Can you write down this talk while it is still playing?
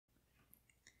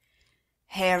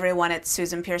Hey everyone, it's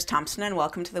Susan Pierce Thompson and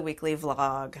welcome to the weekly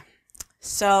vlog.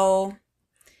 So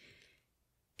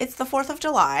it's the 4th of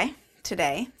July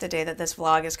today, the day that this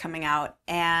vlog is coming out,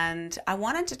 and I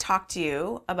wanted to talk to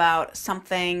you about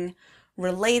something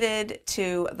related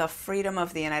to the freedom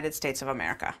of the United States of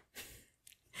America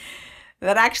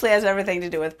that actually has everything to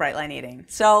do with bright line eating.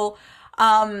 So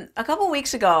a couple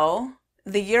weeks ago,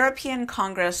 the European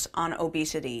Congress on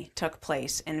Obesity took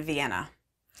place in Vienna.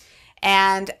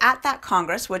 And at that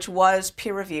Congress, which was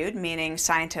peer-reviewed, meaning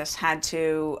scientists had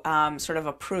to sort of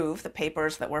approve the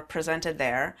papers that were presented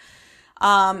there,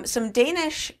 some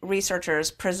Danish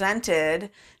researchers presented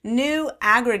new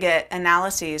aggregate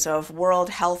analyses of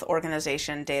World Health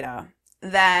Organization data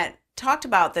that talked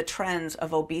about the trends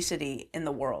of obesity in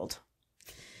the world.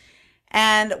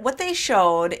 And what they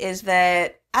showed is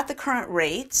that at the current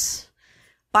rates,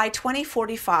 by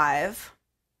 2045,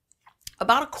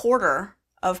 about a quarter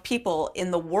of people in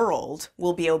the world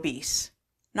will be obese.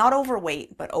 Not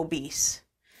overweight, but obese.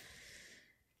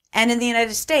 And in the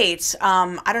United States,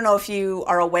 I don't know if you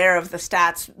are aware of the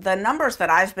stats. The numbers that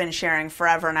I've been sharing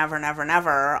forever and ever and ever and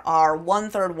ever are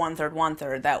one-third, one-third,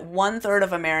 one-third. That one-third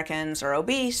of Americans are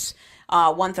obese,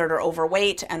 one-third are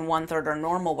overweight, and one-third are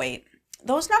normal weight.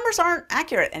 Those numbers aren't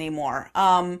accurate anymore.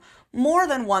 More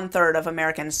than one-third of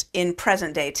Americans in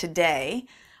present day today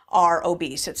are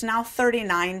obese. It's now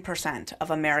 39% of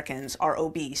Americans are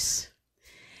obese.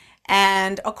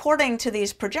 And according to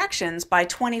these projections, by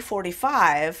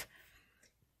 2045,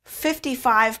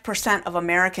 55% of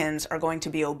Americans are going to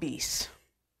be obese.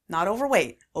 Not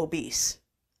overweight, obese.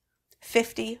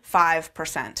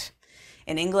 55%.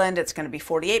 In England, it's going to be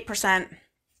 48%.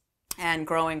 And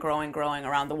growing, growing, growing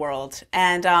around the world.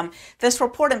 And this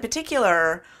report in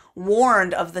particular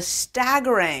warned of the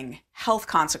staggering health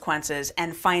consequences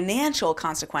and financial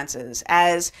consequences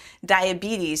as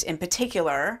diabetes in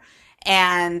particular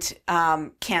and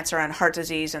cancer and heart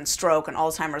disease and stroke and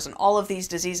Alzheimer's and all of these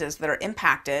diseases that are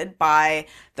impacted by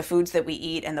the foods that we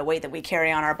eat and the weight that we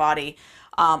carry on our body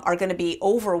are going to be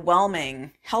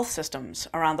overwhelming health systems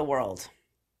around the world.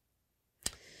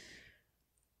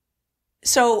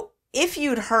 So if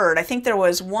you'd heard, I think there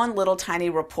was one little tiny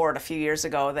report a few years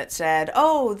ago that said,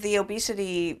 oh, the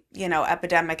obesity,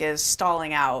 epidemic is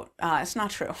stalling out. It's not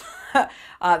true.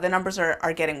 The numbers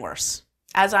are getting worse,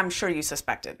 as I'm sure you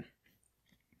suspected.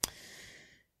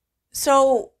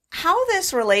 So how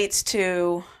this relates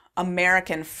to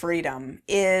American freedom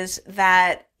is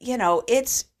that,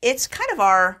 it's kind of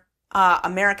our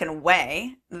American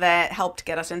way that helped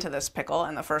get us into this pickle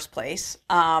in the first place.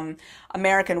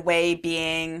 American way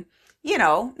being,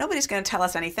 nobody's going to tell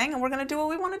us anything and we're going to do what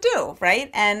we want to do, right?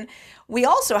 And we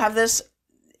also have this,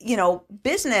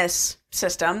 business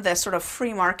system, this sort of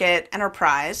free market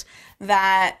enterprise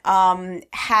that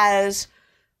has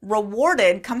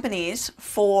rewarded companies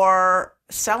for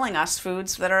selling us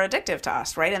foods that are addictive to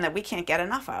us, right? And that we can't get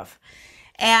enough of.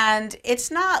 And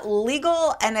it's not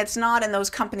legal and it's not in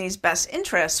those companies' best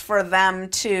interests for them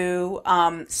to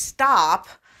stop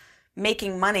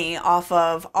making money off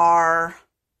of our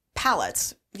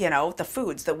palates, the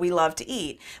foods that we love to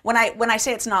eat. When I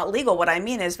say it's not legal, what I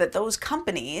mean is that those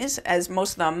companies, as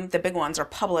most of them, the big ones, are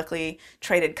publicly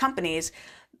traded companies,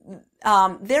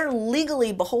 they're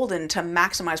legally beholden to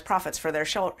maximize profits for their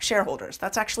shareholders.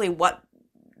 That's actually what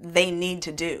they need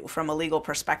to do from a legal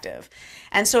perspective.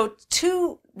 And so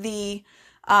to the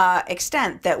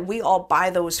extent that we all buy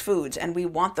those foods and we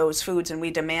want those foods and we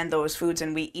demand those foods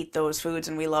and we eat those foods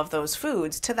and we love those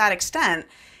foods, to that extent,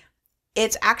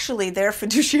 it's actually their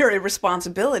fiduciary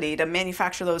responsibility to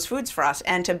manufacture those foods for us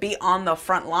and to be on the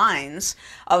front lines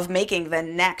of making the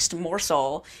next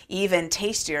morsel even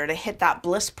tastier, to hit that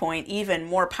bliss point even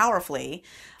more powerfully,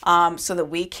 so that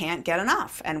we can't get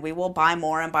enough and we will buy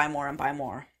more and buy more and buy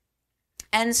more.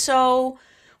 And so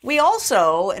we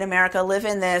also in America live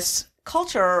in this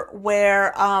culture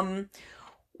where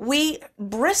we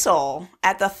bristle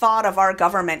at the thought of our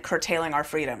government curtailing our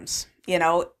freedoms.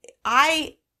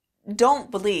 I don't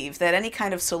believe that any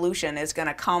kind of solution is going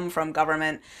to come from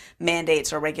government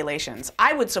mandates or regulations.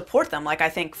 I would support them. Like, I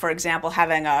think, for example,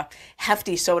 having a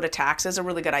hefty soda tax is a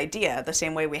really good idea, the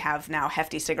same way we have now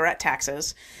hefty cigarette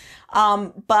taxes.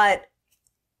 But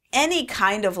any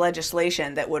kind of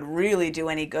legislation that would really do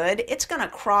any good, it's going to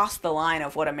cross the line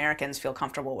of what Americans feel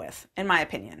comfortable with, in my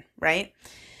opinion, right?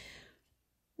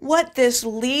 What this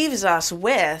leaves us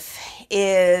with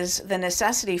is the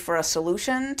necessity for a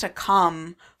solution to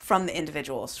come from the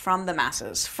individuals, from the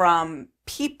masses, from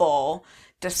people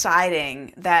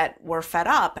deciding that we're fed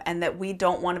up and that we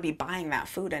don't want to be buying that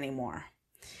food anymore.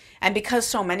 And because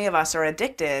so many of us are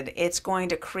addicted, it's going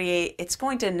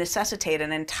to necessitate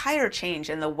an entire change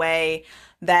in the way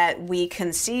that we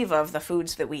conceive of the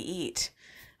foods that we eat.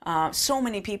 So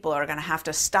many people are going to have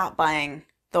to stop buying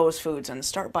those foods and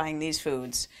start buying these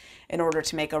foods in order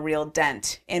to make a real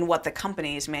dent in what the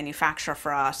companies manufacture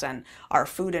for us and our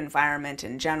food environment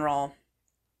in general.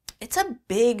 It's a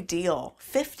big deal.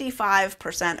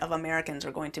 55% of Americans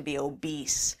are going to be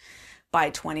obese by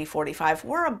 2045.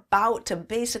 We're about to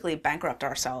basically bankrupt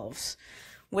ourselves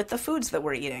with the foods that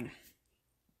we're eating.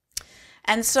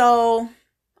 And so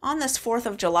on this 4th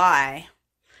of July,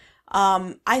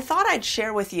 I thought I'd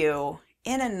share with you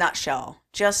in a nutshell,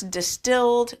 just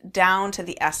distilled down to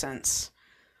the essence,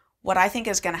 what I think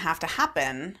is going to have to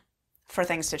happen for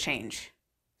things to change.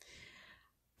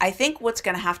 I think what's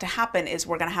going to have to happen is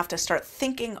we're going to have to start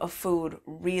thinking of food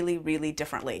really, really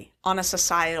differently on a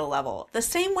societal level, the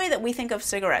same way that we think of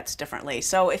cigarettes differently.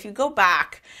 So if you go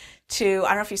back to, I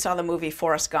don't know if you saw the movie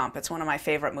Forrest Gump. It's one of my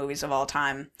favorite movies of all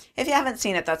time. If you haven't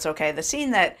seen it, that's okay. The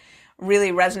scene that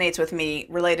really resonates with me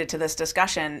related to this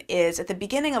discussion is at the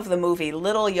beginning of the movie,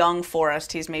 little young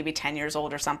Forrest, he's maybe 10 years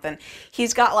old or something.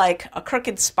 He's got like a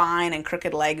crooked spine and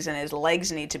crooked legs, and his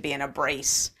legs need to be in a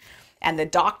brace. And the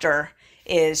doctor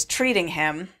is treating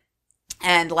him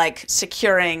and like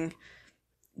securing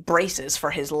braces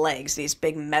for his legs, these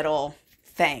big metal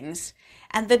things.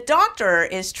 And the doctor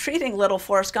is treating little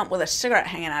Forrest Gump with a cigarette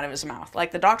hanging out of his mouth. Like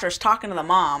the doctor's talking to the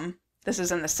mom. This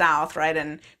is in the South, right?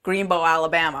 In Greenbow,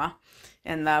 Alabama,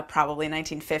 in the probably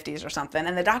 1950s or something.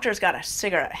 And the doctor's got a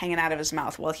cigarette hanging out of his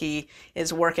mouth while he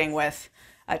is working with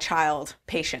a child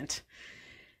patient.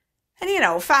 And, you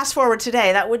know, fast forward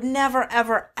today, that would never,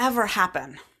 ever, ever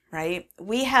happen, right?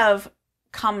 We have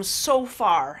come so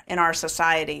far in our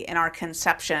society, in our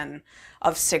conception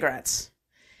of cigarettes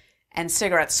and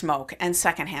cigarette smoke and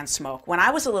secondhand smoke. When I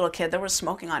was a little kid, there was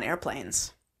smoking on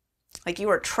airplanes. Like you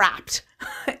were trapped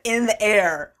in the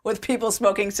air with people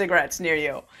smoking cigarettes near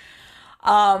you.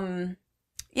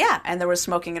 Yeah, and there was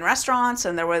smoking in restaurants,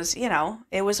 and there was, you know,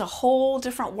 it was a whole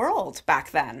different world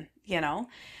back then, you know.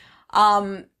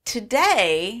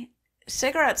 Today,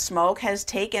 cigarette smoke has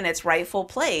taken its rightful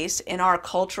place in our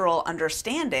cultural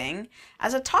understanding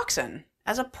as a toxin,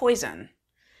 as a poison,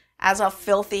 as a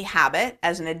filthy habit,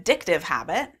 as an addictive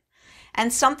habit,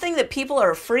 and something that people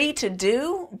are free to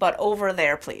do, but over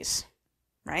there, please,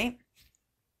 right?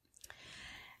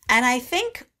 And I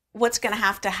think what's going to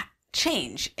have to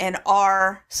change in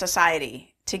our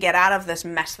society to get out of this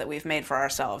mess that we've made for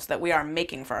ourselves, that we are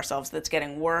making for ourselves, that's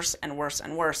getting worse and worse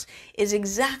and worse, is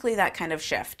exactly that kind of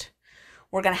shift.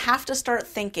 We're going to have to start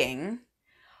thinking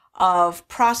of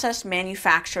processed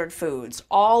manufactured foods,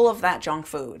 all of that junk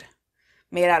food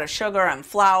made out of sugar and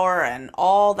flour and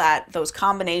all that, those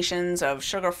combinations of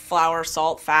sugar, flour,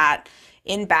 salt, fat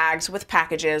in bags with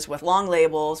packages, with long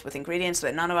labels, with ingredients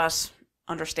that none of us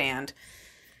understand.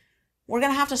 We're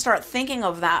going to have to start thinking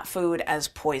of that food as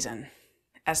poison,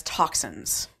 as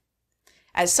toxins,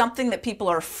 as something that people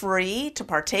are free to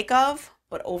partake of,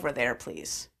 but over there,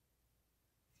 please.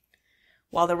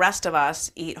 While the rest of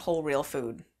us eat whole, real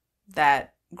food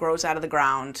that grows out of the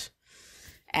ground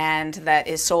and that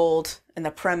is sold in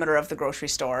the perimeter of the grocery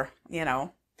store, you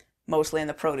know, mostly in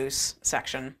the produce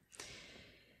section.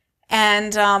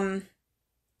 And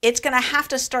it's going to have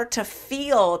to start to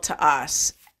feel to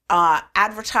us,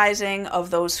 advertising of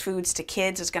those foods to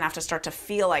kids is going to have to start to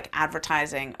feel like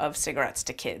advertising of cigarettes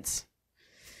to kids.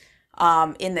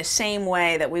 In the same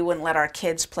way that we wouldn't let our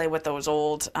kids play with those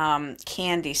old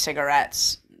candy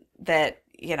cigarettes that,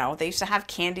 you know, they used to have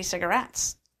candy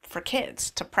cigarettes for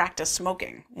kids to practice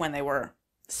smoking when they were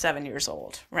 7 years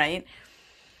old, right?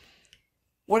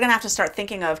 We're going to have to start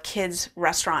thinking of kids'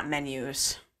 restaurant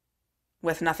menus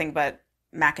with nothing but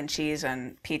mac and cheese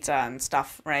and pizza and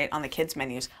stuff, right, on the kids'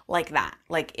 menus like that.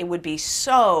 Like it would be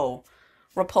so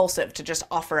repulsive to just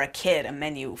offer a kid a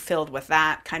menu filled with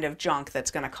that kind of junk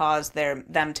that's going to cause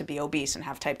them to be obese and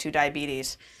have type 2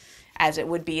 diabetes, as it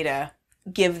would be to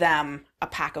give them a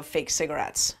pack of fake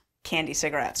cigarettes, candy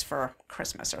cigarettes for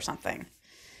Christmas or something.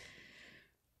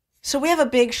 So we have a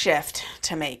big shift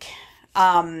to make.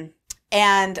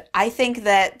 And I think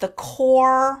that the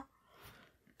core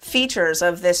features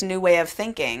of this new way of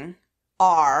thinking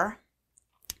are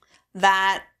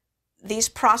that these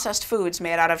processed foods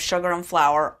made out of sugar and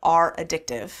flour are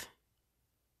addictive,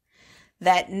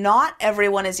 that not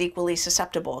everyone is equally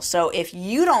susceptible. So if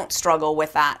you don't struggle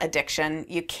with that addiction,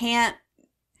 you can't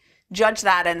judge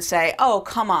that and say, oh,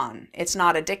 come on, it's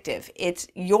not addictive. It's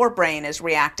your brain is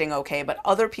reacting okay, but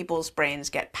other people's brains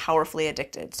get powerfully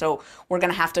addicted. So we're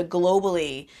going to have to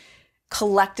globally,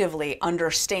 collectively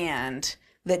understand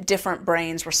that different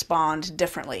brains respond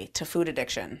differently to food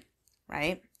addiction,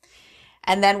 right?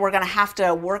 And then we're going to have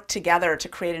to work together to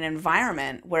create an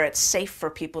environment where it's safe for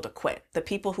people to quit. The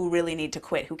people who really need to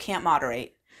quit, who can't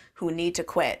moderate, who need to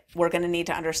quit, we're going to need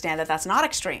to understand that that's not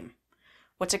extreme.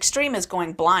 What's extreme is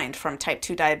going blind from type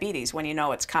 2 diabetes when you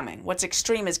know it's coming. What's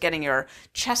extreme is getting your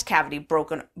chest cavity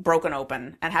broken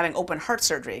open and having open heart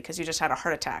surgery because you just had a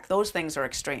heart attack. Those things are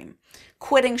extreme.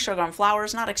 Quitting sugar and flour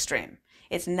is not extreme.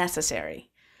 It's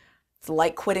necessary. It's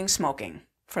like quitting smoking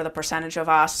for the percentage of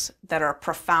us that are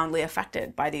profoundly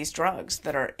affected by these drugs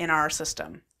that are in our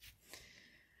system.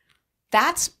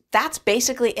 That's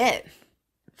basically it.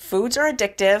 Foods are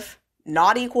addictive,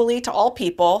 not equally to all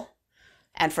people.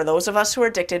 And for those of us who are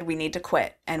addicted, we need to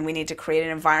quit. And we need to create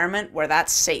an environment where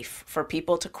that's safe for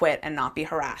people to quit and not be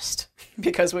harassed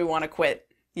because we want to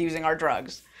quit using our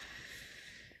drugs.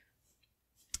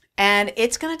 And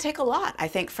it's going to take a lot, I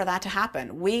think, for that to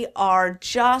happen. We are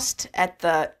just at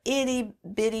the itty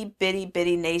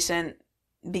bitty nascent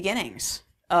beginnings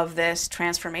of this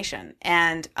transformation.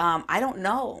 And I don't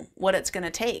know what it's going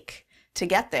to take to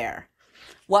get there.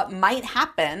 What might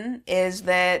happen is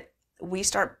that we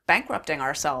start bankrupting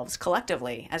ourselves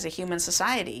collectively as a human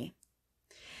society.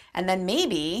 And then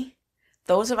maybe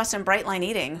those of us in Bright Line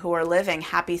Eating who are living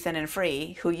happy, thin, and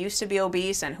free, who used to be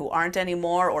obese and who aren't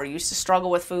anymore, or used to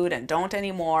struggle with food and don't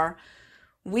anymore,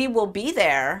 we will be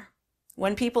there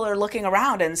when people are looking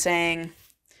around and saying,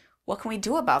 what can we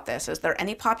do about this? Is there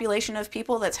any population of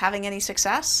people that's having any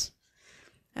success?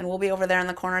 And we'll be over there in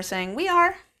the corner saying, we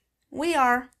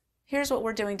are. Here's what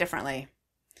we're doing differently.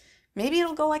 Maybe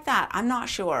it'll go like that. I'm not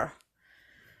sure.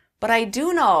 But I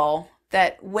do know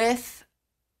that with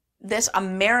this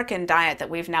American diet that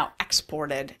we've now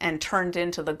exported and turned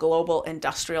into the global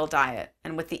industrial diet,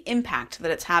 and with the impact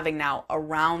that it's having now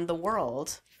around the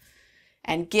world,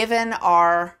 and given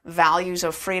our values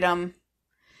of freedom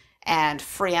and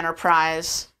free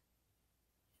enterprise,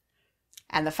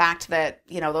 and the fact that,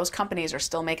 those companies are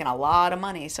still making a lot of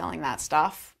money selling that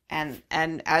stuff, and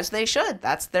as they should,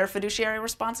 that's their fiduciary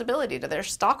responsibility to their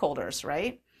stockholders,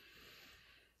 right?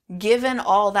 Given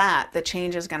all that, the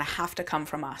change is going to have to come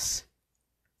from us.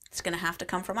 It's going to have to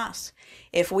come from us.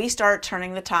 If we start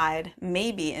turning the tide,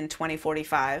 maybe in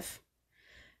 2045,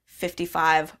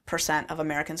 55% of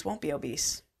Americans won't be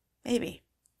obese. Maybe.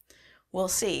 We'll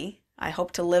see. I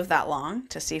hope to live that long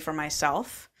to see for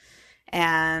myself.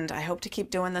 And I hope to keep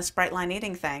doing this Bright Line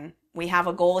Eating thing. We have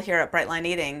a goal here at Bright Line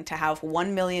Eating to have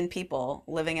 1 million people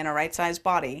living in a right-sized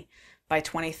body by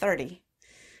 2030.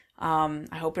 I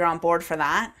hope you're on board for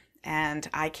that, and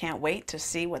I can't wait to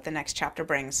see what the next chapter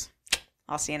brings.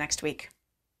 I'll see you next week.